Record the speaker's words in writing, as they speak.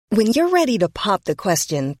When you're ready to pop the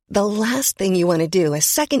question, the last thing you want to do is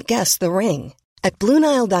second-guess the ring. At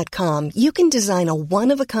BlueNile.com, you can design a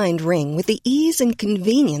one-of-a-kind ring with the ease and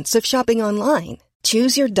convenience of shopping online.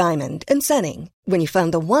 Choose your diamond and setting. When you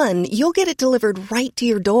find the one, you'll get it delivered right to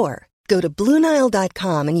your door. Go to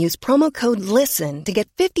BlueNile.com and use promo code LISTEN to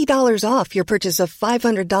get $50 off your purchase of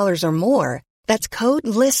 $500 or more. That's code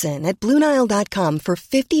LISTEN at BlueNile.com for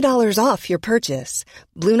 $50 off your purchase.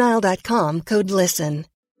 BlueNile.com, code LISTEN.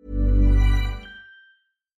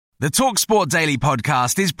 The TalkSport Daily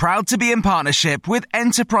podcast is proud to be in partnership with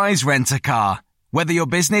Enterprise Rent-A-Car. Whether your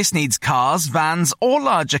business needs cars, vans, or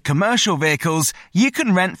larger commercial vehicles, you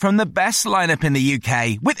can rent from the best lineup in the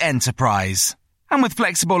UK with Enterprise. And with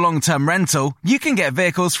flexible long-term rental, you can get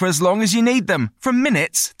vehicles for as long as you need them, from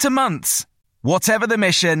minutes to months. Whatever the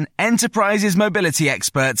mission, Enterprise's mobility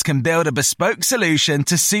experts can build a bespoke solution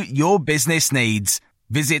to suit your business needs.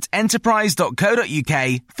 Visit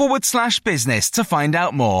enterprise.co.uk/business to find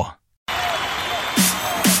out more.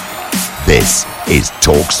 This is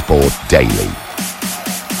TalkSport Daily.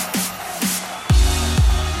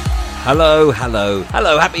 Hello.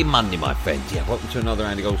 Happy Monday, my friends. Yeah, welcome to another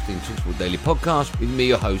Andy Goldstein TalkSport Daily podcast with me,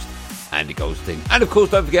 your host, Andy Goldstein. And of course,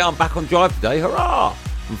 don't forget, I'm back on drive today. Hurrah!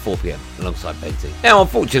 From 4 p.m. alongside Benty. Now,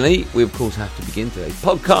 unfortunately, we of course have to begin today's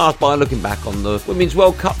podcast by looking back on the Women's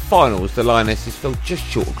World Cup finals. The Lionesses fell just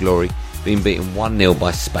short of glory, being beaten 1-0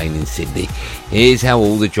 by Spain in Sydney. Here's how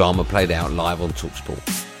all the drama played out live on TalkSport.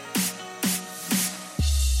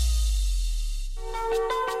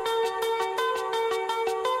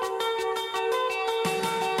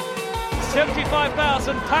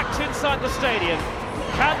 $75,000 packed inside the stadium.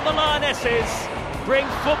 Can the Lionesses bring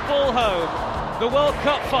football home? The World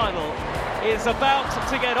Cup final is about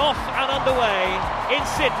to get off and underway in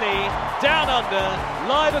Sydney, down under,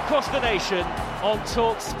 live across the nation on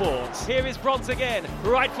TalkSport. Here is Bronze again,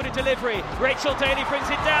 right-footed delivery. Rachel Daly brings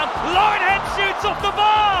it down. Lauren Hemp shoots off the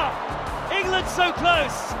bar. England so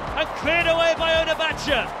close and cleared away by Ona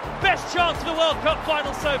Batcher. Best chance for the World Cup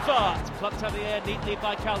final so far. It's plucked out of the air neatly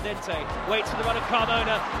by Caldente. Waits for the run of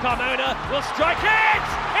Carmona. Carmona will strike it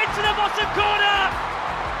into the bottom corner.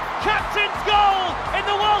 Captain's goal in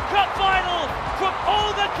the World Cup final from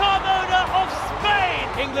Olga Carmona of Spain.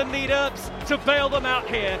 England need Earps to bail them out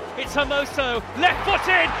here. It's Hermoso,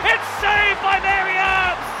 left-footed. It's saved by Mary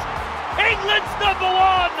Earps. England's number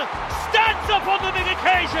one stands up on the big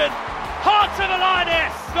occasion. Heart of a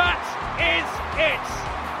Lioness. That is it.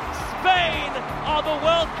 Spain are the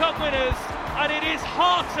World Cup winners, and it is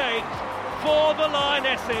heartache for the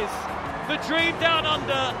Lionesses. The dream down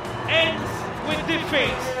under ends with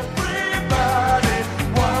defeat.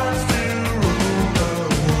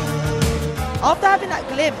 After having that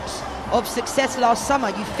glimpse of success last summer,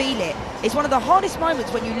 you feel it. It's one of the hardest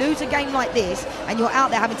moments when you lose a game like this and you're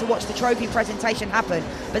out there having to watch the trophy presentation happen.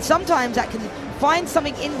 But sometimes that can find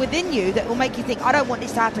something within you that will make you think, I don't want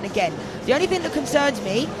this to happen again. The only thing that concerns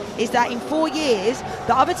me is that in 4 years,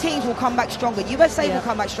 the other teams will come back stronger. USA will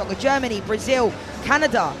come back stronger. Germany, Brazil,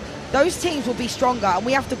 Canada. Those teams will be stronger, and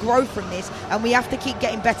we have to grow from this, and we have to keep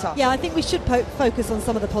getting better. Yeah, I think we should focus on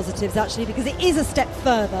some of the positives, actually, because it is a step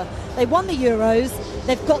further. They won the Euros.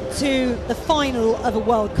 They've got to the final of a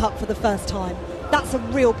World Cup for the first time. That's a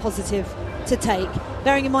real positive to take.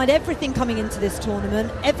 Bearing in mind everything coming into this tournament,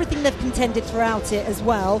 everything they've contended throughout it as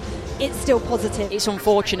well, it's still positive. It's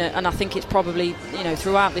unfortunate, and I think it's probably,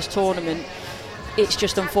 throughout this tournament, it's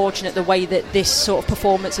just unfortunate the way that this sort of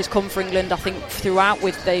performance has come for England. I think throughout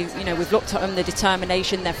we've looked at them, the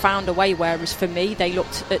determination, they've found a way, whereas for me they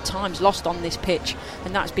looked at times lost on this pitch,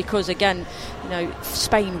 and that's because again,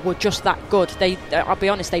 Spain were just that good. I'll be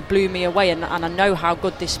honest, they blew me away, and I know how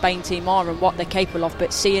good this Spain team are and what they're capable of,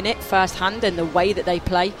 but seeing it firsthand and the way that they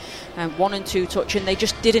play, 1 and 2 touch, and they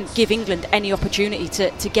just didn't give England any opportunity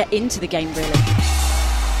to get into the game really.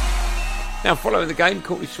 Now, following the game,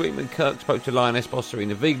 Courtney Sweetman-Kirk spoke to Lioness boss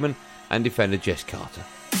Serena Wiegman and defender Jess Carter.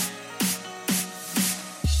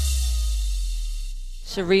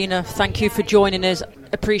 Serena, thank you for joining us.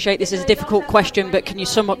 Appreciate this is a difficult question, but can you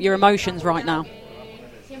sum up your emotions right now?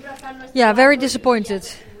 Yeah, very disappointed.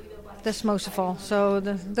 That's most of all. So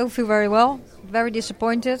don't feel very well. Very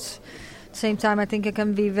disappointed. At the same time, I think I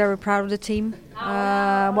can be very proud of the team.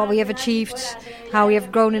 What we have achieved, how we have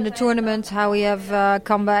grown in the tournament, how we have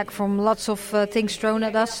come back from lots of things thrown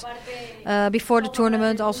at us before the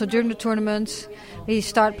tournament, also during the tournament. We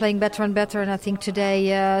start playing better and better, and I think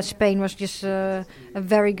today Spain was just a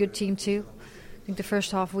very good team too. I think the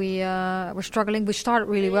first half we were struggling. We started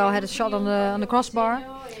really well, had a shot on the crossbar,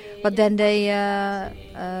 but then they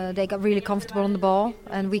got really comfortable on the ball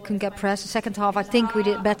and we couldn't get pressed. The second half I think we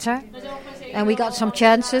did better. and we got some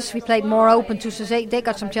chances. We played more open to Suzette. They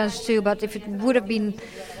got some chances too, but if it would have been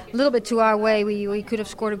a little bit to our way, we could have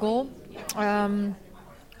scored a goal.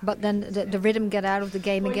 But then the rhythm got out of the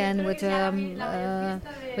game again with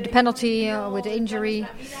the penalty, with the injury.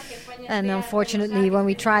 And unfortunately, when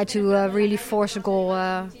we tried to really force a goal,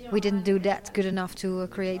 we didn't do that good enough to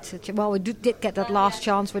create. We did get that last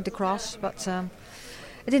chance with the cross, but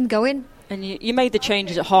it didn't go in. And you made the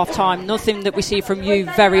changes at half-time, nothing that we see from you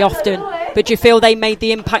very often. But do you feel they made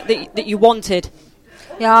the impact that you wanted?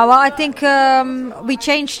 Yeah, well, I think we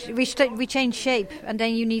changed shape, and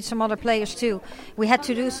then you need some other players too. We had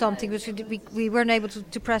to do something because we weren't able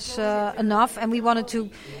to press enough, and we wanted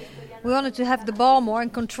to have the ball more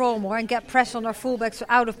and control more and get press on our fullbacks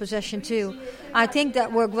out of possession too. I think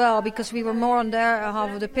that worked well because we were more on their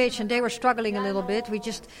half of the pitch and they were struggling a little bit.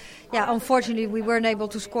 Unfortunately, we weren't able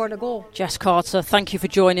to score the goal. Jess Carter, thank you for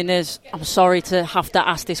joining us. I'm sorry to have to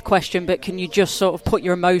ask this question, but can you just sort of put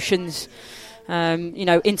your emotions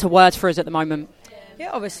into words for us at the moment?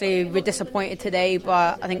 Yeah, obviously we're disappointed today,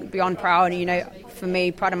 but I think beyond proud, for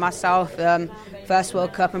me, proud of myself, first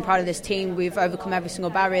World Cup, and proud of this team. We've overcome every single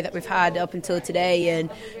barrier that we've had up until today, and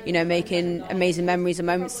making amazing memories and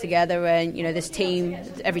moments together. And this team,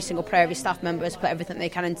 every single player, every staff member has put everything they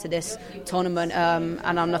can into this tournament,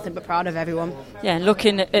 and I'm nothing but proud of everyone. Yeah, and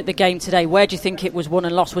looking at the game today, where do you think it was won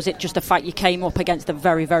and lost? Was it just the fact you came up against a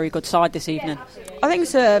very, very good side this evening? I think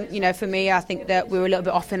so. For me, I think that we were a little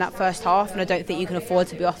bit off in that first half, and I don't think you can afford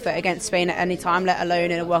to be off it against Spain at any time, let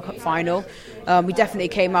alone in a World Cup final. We definitely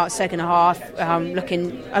came out second half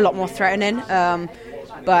looking a lot more threatening,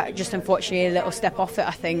 but just unfortunately a little step off it,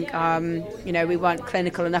 I think. We weren't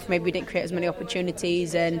clinical enough, maybe we didn't create as many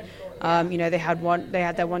opportunities, and they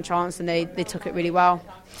had their one chance and they took it really well.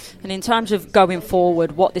 And in terms of going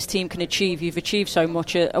forward, what this team can achieve, you've achieved so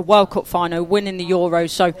much, a World Cup final, winning the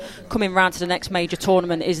Euros, so coming round to the next major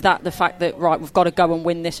tournament, is that the fact that, right, we've got to go and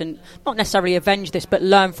win this and not necessarily avenge this, but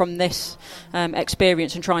learn from this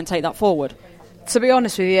experience and try and take that forward? To be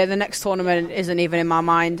honest with you, the next tournament isn't even in my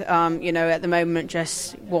mind. At the moment,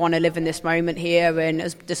 just want to live in this moment here, and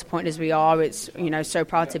as disappointed as we are, it's so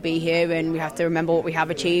proud to be here, and we have to remember what we have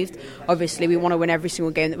achieved. Obviously, we want to win every single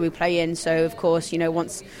game that we play in. So, of course,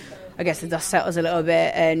 once I guess the dust settles a little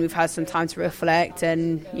bit, and we've had some time to reflect,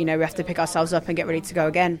 and we have to pick ourselves up and get ready to go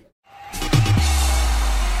again.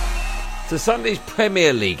 So Sunday's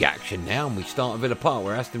Premier League action now, and we start at Villa Park,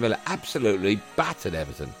 where Aston Villa absolutely battered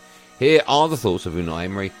Everton. Here are the thoughts of Unai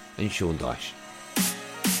Emery and Sean Dyche.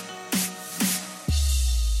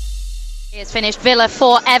 It's finished Villa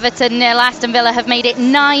 4, Everton 0. Aston Villa have made it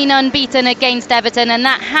 9 unbeaten against Everton, and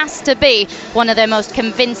that has to be one of their most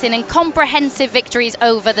convincing and comprehensive victories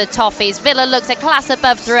over the Toffees. Villa looks a class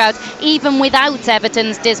above throughout, even without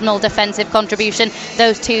Everton's dismal defensive contribution.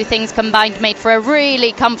 Those two things combined made for a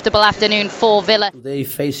really comfortable afternoon for Villa. Today,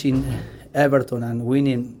 facing Everton and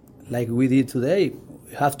winning like we did today,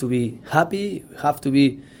 we have to be happy, we have to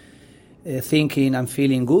be thinking and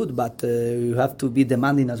feeling good, but we have to be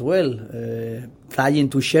demanding as well, trying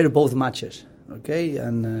to share both matches, okay?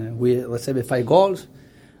 And we received 5 goals,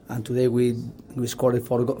 and today we scored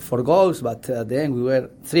 4 goals, but at the end we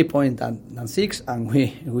were 3 points and 6, and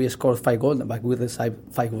we scored 5 goals, but we received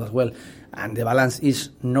 5 goals as well. And the balance is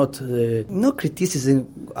not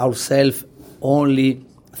criticizing ourselves only,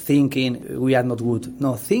 thinking we are not good.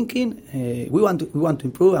 No, thinking we want to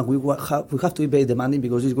improve, and we have to be very demanding,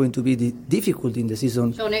 because it's going to be difficult in the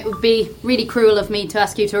season. Sean, it would be really cruel of me to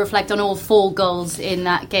ask you to reflect on all 4 goals in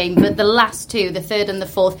that game, but the last 2, the third and the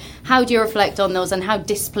fourth, how do you reflect on those, and how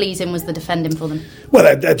displeasing was the defending for them?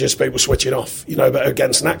 Well, they're just people switching off, but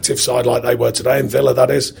against an active side like they were today, in Villa that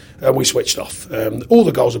is, we switched off. All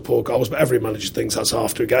the goals are poor goals, but every manager thinks that's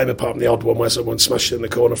after a game, apart from the odd one where someone smashed it in the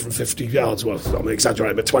corner from 50 yards. Well, I'm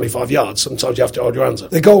exaggerating, but 25 yards. Sometimes you have to hold your hands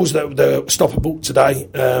up. The goals that were stoppable today,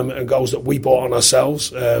 and goals that we brought on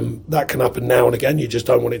ourselves, that can happen now and again. You just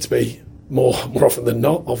don't want it to be more often than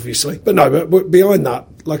not, obviously. But no, but behind that,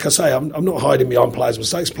 like I say, I'm not hiding behind players'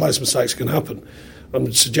 mistakes. Players' mistakes can happen.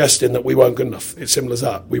 I'm suggesting that we weren't good enough. It's simple as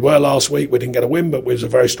that. We were last week, we didn't get a win, but it was a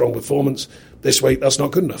very strong performance. This week, that's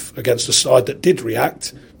not good enough against a side that did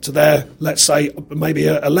react to their, let's say, maybe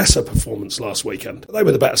a lesser performance last weekend. They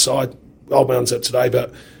were the better side. Hold my hands up today,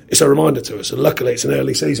 but it's a reminder to us, and luckily it's an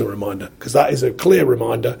early season reminder, because that is a clear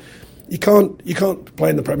reminder. You can't play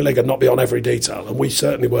in the Premier League and not be on every detail, and we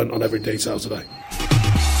certainly weren't on every detail today.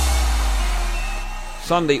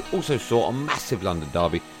 Sunday also saw a massive London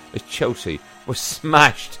derby as Chelsea was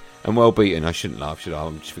smashed and well beaten. I shouldn't laugh, should I?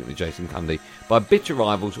 I'm just thinking of Jason Cundy, by bitter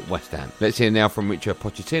rivals West Ham. Let's hear now from Richard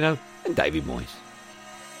Pochettino and David Moyes.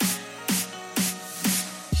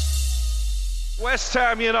 West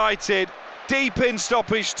Ham United, deep in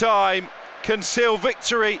stoppage time, can seal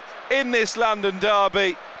victory in this London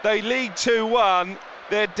derby. They lead 2-1.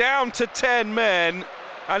 They're down to 10 men,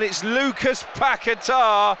 and it's Lucas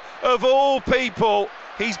Paquetá, of all people.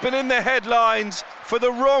 He's been in the headlines for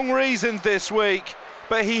the wrong reasons this week,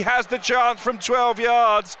 but he has the chance from 12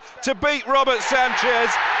 yards to beat Robert Sanchez.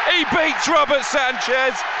 He beats Robert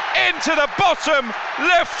Sanchez into the bottom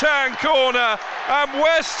left-hand corner, and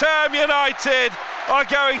West Ham United are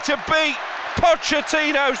going to beat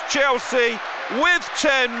Pochettino's Chelsea with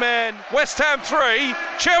 10 men. West Ham 3,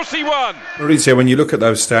 Chelsea 1. Maurizio, when you look at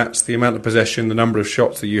those stats, the amount of possession, the number of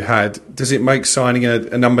shots that you had, does it make signing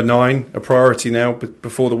a number 9 a priority now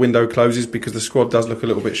before the window closes, because the squad does look a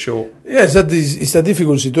little bit short? Yes, it's a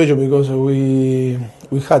difficult situation because we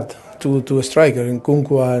had two strikers in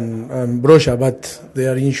Kunku and Broja, but they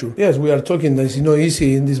are injured. Yes, we are talking that it's not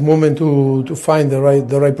easy in this moment to find the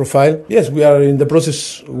right profile. Yes, we are in the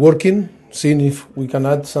process working, seeing if we can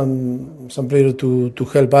add some players to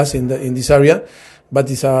help us in this area. But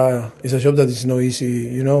it's a job that is not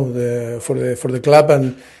easy, for the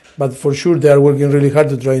club, but for sure they are working really hard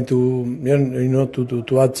to try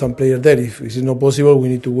to add some players there. If it's not possible, we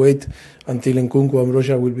need to wait until Nkunku and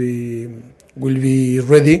Broja will be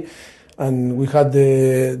ready. And we had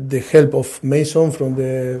the help of Mason from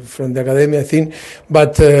the academy, I think.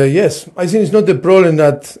 But yes, I think it's not the problem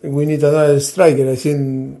that we need another striker. I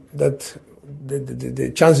think that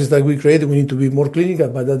the chances that we create, we need to be more clinical,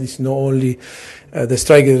 but that is not only the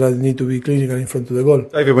strikers that need to be clinical in front of the goal.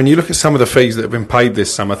 David, when you look at some of the fees that have been paid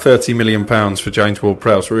this summer, £30 million for James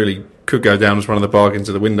Ward-Prowse really could go down as one of the bargains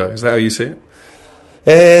of the window. Is that how you see it?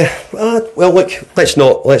 Well, look, let's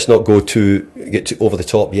not get too over the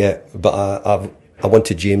top yet. But I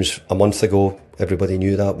wanted James a month ago. Everybody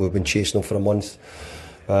knew that. We've been chasing him for a month.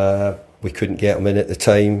 We couldn't get him in at the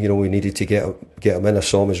time. We needed to get him in. I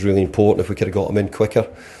saw him as really important if we could have got him in quicker.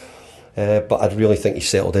 But I really think he's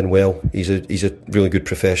settled in well. He's a really good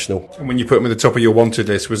professional. And when you put him at the top of your wanted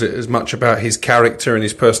list, was it as much about his character and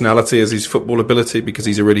his personality as his football ability? Because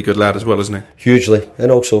he's a really good lad as well, isn't he? Hugely.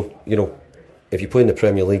 And also, if you play in the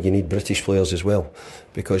Premier League, you need British players as well,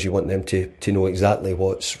 because you want them to know exactly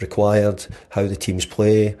what's required, how the teams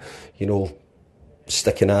play,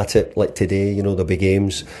 sticking at it like today, the big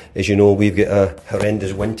games. As you know, we've got a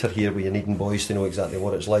horrendous winter here where you're needing boys to know exactly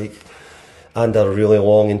what it's like, and a really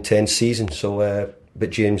long, intense season. So, but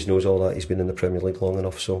James knows all that. He's been in the Premier League long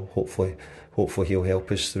enough, so hopefully he'll help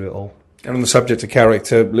us through it all. And on the subject of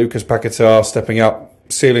character, Lucas Paquetá stepping up,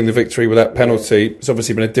 sealing the victory with that penalty. It's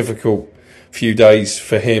obviously been a difficult few days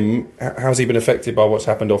for him. How's he been affected by what's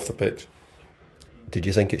happened off the pitch? Did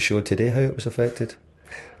you think it showed today how it was affected?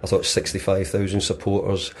 I thought 65,000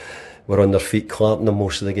 supporters were on their feet clapping him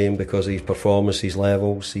most of the game because of his performance, his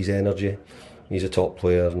levels, his energy. He's a top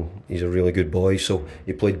player and he's a really good boy, so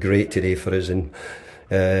he played great today for us, and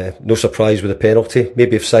no surprise with the penalty.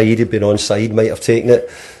 Maybe if Said had been onside, might have taken it,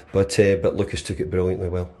 but Lucas took it brilliantly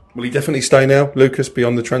well. Will he definitely stay now, Lucas,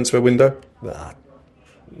 beyond the transfer window?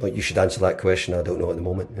 Like, you should answer that question. I don't know at the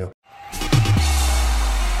moment.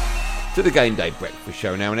 To the Game Day Breakfast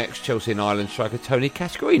Show now, and ex-Chelsea and Ireland striker Tony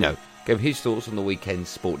Cascarino gave his thoughts on the weekend's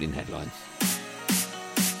sporting headlines.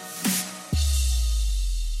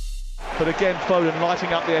 But again, Foden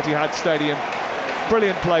lighting up the Etihad Stadium.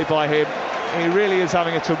 Brilliant play by him. He really is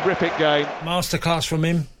having a terrific game. Masterclass from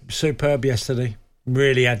him. Superb yesterday.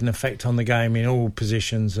 Really had an effect on the game in all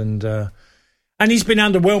positions, and he's been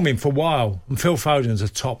underwhelming for a while. And Phil Foden's a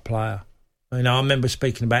top player. I remember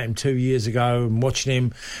speaking about him 2 years ago and watching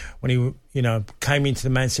him when he, came into the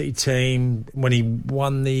Man City team, when he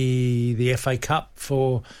won the FA Cup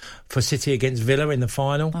for City against Villa in the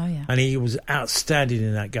final. Oh, yeah. And he was outstanding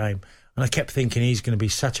in that game. And I kept thinking he's going to be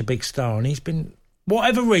such a big star. And he's been,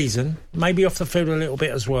 whatever reason, maybe off the field a little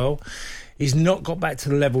bit as well, he's not got back to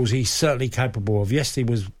the levels he's certainly capable of.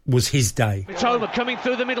 Yesterday was his day. Mitoma coming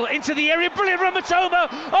through the middle into the area. Brilliant run, Mitoma.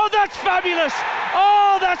 Oh, that's fabulous.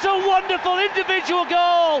 Oh, that's a wonderful individual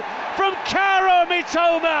goal from Karo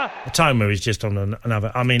Mitoma. Mitoma is just on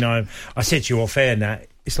another. I said to you off air now,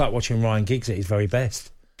 it's like watching Ryan Giggs at his very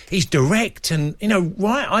best. He's direct and, I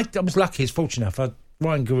was lucky, it's fortunate enough.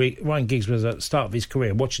 Ryan Giggs was at the start of his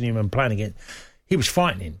career, watching him and playing against. He was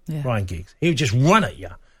frightening, yeah. Ryan Giggs. He would just run at you.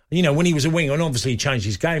 When he was a winger, and obviously he changed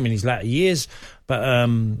his game in his latter years, but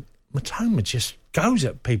Mitoma just goes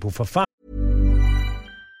at people for fun.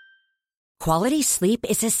 Quality sleep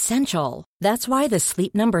is essential. That's why the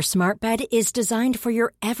Sleep Number Smart Bed is designed for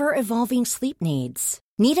your ever-evolving sleep needs.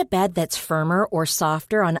 Need a bed that's firmer or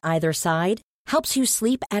softer on either side? helps you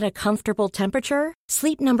sleep at a comfortable temperature?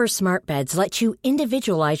 Sleep Number Smart Beds let you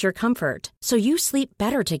individualize your comfort, so you sleep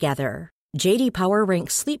better together. J.D. Power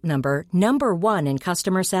ranks Sleep Number number 1 in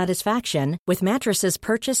customer satisfaction with mattresses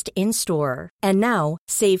purchased in-store. And now,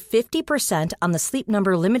 save 50% on the Sleep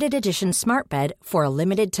Number Limited Edition Smart Bed for a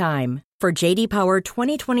limited time. For J.D. Power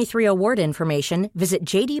 2023 award information, visit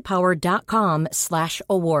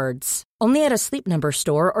jdpower.com/awards. Only at a Sleep Number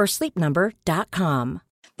store or sleepnumber.com.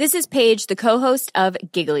 This is Paige, the co-host of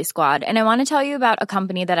Giggly Squad, and I want to tell you about a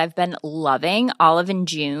company that I've been loving, Olive &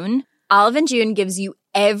 June. Olive & June gives you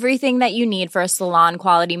everything that you need for a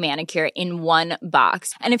salon-quality manicure in one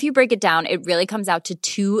box. And if you break it down, it really comes out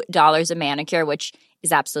to $2 a manicure, which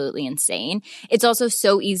is absolutely insane. It's also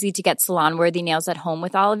so easy to get salon-worthy nails at home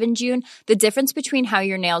with Olive & June. The difference between how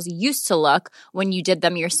your nails used to look when you did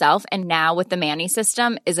them yourself and now with the Mani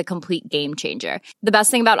system is a complete game changer. The best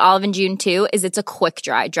thing about Olive & June, too, is it's a quick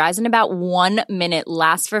dry. Dries in about 1 minute,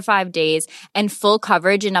 lasts for 5 days, and full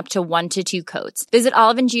coverage in up to 1 to 2 coats. Visit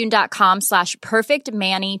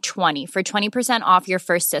oliveandjune.com/perfectmani20 for 20% off your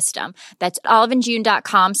first system. That's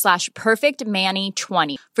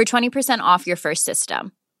oliveandjune.com/perfectmani20 for 20% off your first system.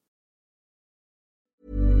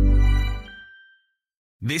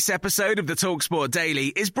 This episode of the TalkSport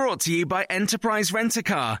Daily is brought to you by Enterprise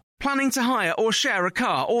Rent-A-Car. Planning to hire or share a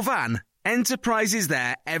car or van? Enterprise is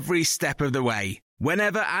there every step of the way.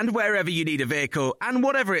 Whenever and wherever you need a vehicle and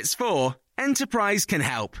whatever it's for, Enterprise can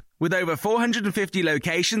help. With over 450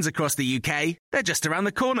 locations across the UK, they're just around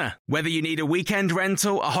the corner. Whether you need a weekend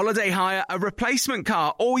rental, a holiday hire, a replacement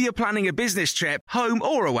car, or you're planning a business trip, home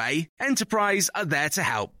or away, Enterprise are there to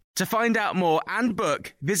help. To find out more and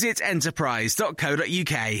book, visit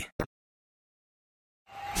enterprise.co.uk.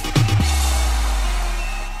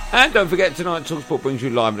 And don't forget, tonight TalkSport brings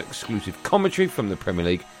you live and exclusive commentary from the Premier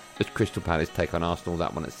League as Crystal Palace take on Arsenal,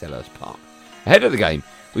 that one at Selhurst Park. Ahead of the game,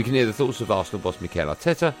 we can hear the thoughts of Arsenal boss Mikel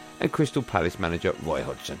Arteta and Crystal Palace manager Roy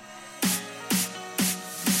Hodgson.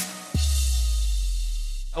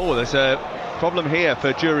 Oh, there's a problem here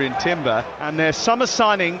for Jurrien Timber, and their summer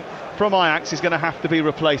signing from Ajax is going to have to be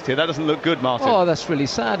replaced here. That doesn't look good, Martin. Oh, that's really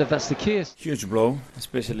sad if that's the case. Huge blow,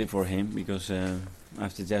 especially for him, because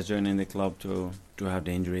after just joining the club to have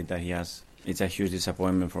the injury that he has, it's a huge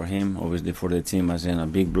disappointment for him, obviously for the team, as in a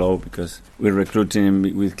big blow, because we're recruiting him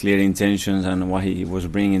with clear intentions, and what he was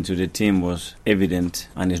bringing to the team was evident,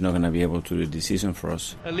 and he's not going to be able to do the season for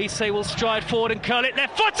us. Elise will stride forward and curl it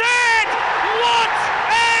left-footed! What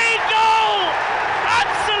a goal!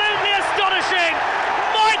 Absolutely astonishing!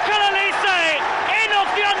 Michael Elise in off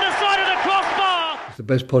the underside of the crossbar! It's the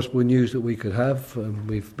best possible news that we could have.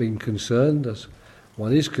 We've been concerned, as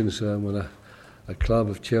one is concerned when a club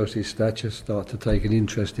of Chelsea's stature start to take an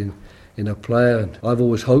interest in a player. And I've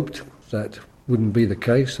always hoped that wouldn't be the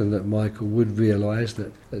case, and that Michael would realise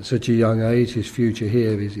that at such a young age his future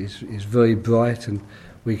here is very bright, and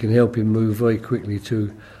we can help him move very quickly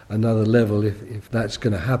to another level if that's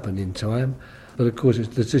going to happen in time. But of course, the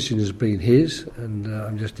decision has been his, and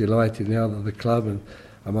I'm just delighted now that the club, and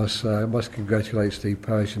I must congratulate Steve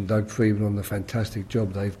Parish and Doug Freeman on the fantastic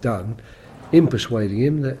job they've done in persuading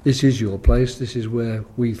him that this is your place, this is where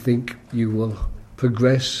we think you will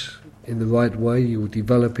progress in the right way, you will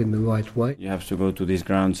develop in the right way. You have to go to these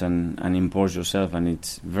grounds and impose yourself, and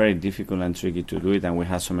it's very difficult and tricky to do it, and we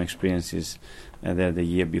had some experiences there the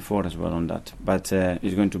year before as well on that. But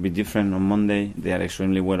it's going to be different on Monday. They are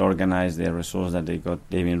extremely well organised, their results that they got,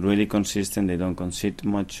 they've been really consistent, they don't concede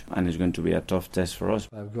much, and it's going to be a tough test for us.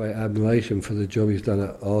 I have great admiration for the job he's done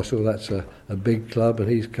at Arsenal. That's a big club, and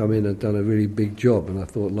he's come in and done a really big job, and I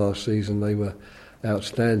thought last season they were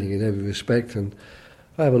outstanding in every respect, and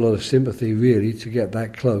I have a lot of sympathy really to get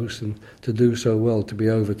that close and to do so well, to be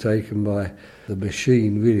overtaken by the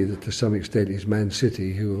machine really that to some extent is Man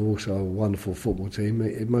City, who are also a wonderful football team.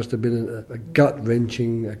 It must have been a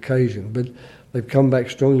gut-wrenching occasion, but they've come back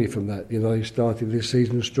strongly from that. You know, they started this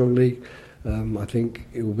season strongly. I think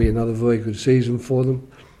it will be another very good season for them.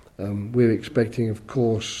 We're expecting, of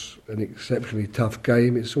course, an exceptionally tough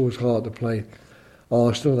game. It's always hard to play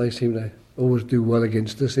Arsenal. They seem to always do well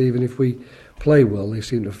against us, even if we play well. They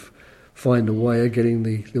seem to find a way of getting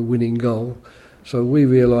the winning goal. So we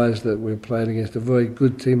realise that we're playing against a very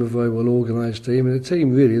good team, a very well organised team, and a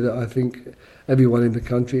team really that I think everyone in the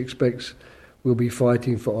country expects will be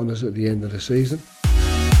fighting for honours at the end of the season.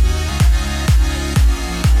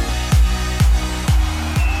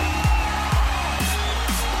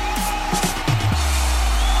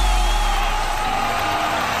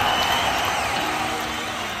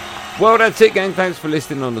 Well, that's it, gang. Thanks for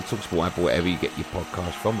listening on the TalkSport app or wherever you get your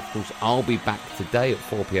podcast from. Of course, I'll be back today at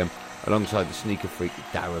 4 p.m alongside the sneaker freak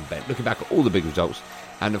Darren Bent, looking back at all the big results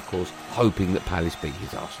and, of course, hoping that Palace beat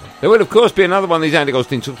his Arsenal. There will, of course, be another one of these Andy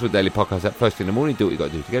Goldstein Talks Daily podcasts at first in the morning. Do what you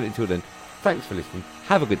got to do to get it. Until then, thanks for listening.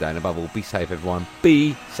 Have a good day, and above all, be safe, everyone.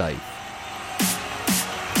 Be safe.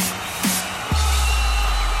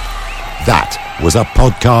 That was a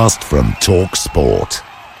podcast from Talk Sport.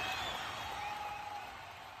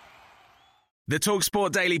 The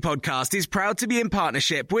TalkSport Daily podcast is proud to be in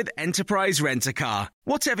partnership with Enterprise Rent-A-Car.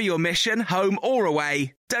 Whatever your mission, home or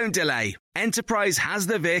away, don't delay. Enterprise has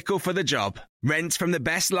the vehicle for the job. Rent from the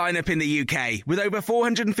best lineup in the UK. With over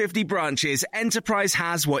 450 branches, Enterprise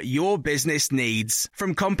has what your business needs.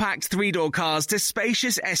 From compact three-door cars to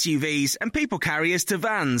spacious SUVs and people carriers to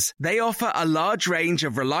vans, they offer a large range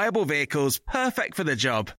of reliable vehicles perfect for the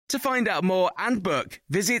job. To find out more and book,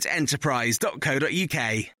 visit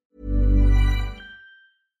enterprise.co.uk.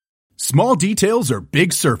 Small details are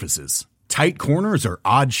big surfaces. Tight corners are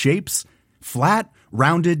odd shapes. Flat,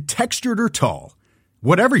 rounded, textured, or tall.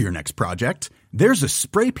 Whatever your next project, there's a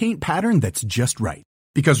spray paint pattern that's just right.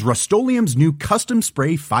 Because Rust-Oleum's new Custom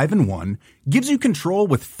Spray 5-in-1 gives you control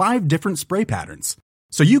with 5 different spray patterns.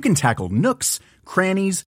 So you can tackle nooks,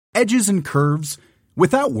 crannies, edges, and curves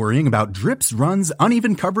without worrying about drips, runs,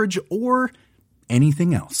 uneven coverage, or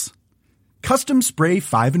anything else. Custom Spray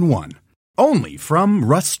 5-in-1. Only from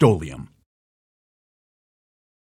Rust-Oleum.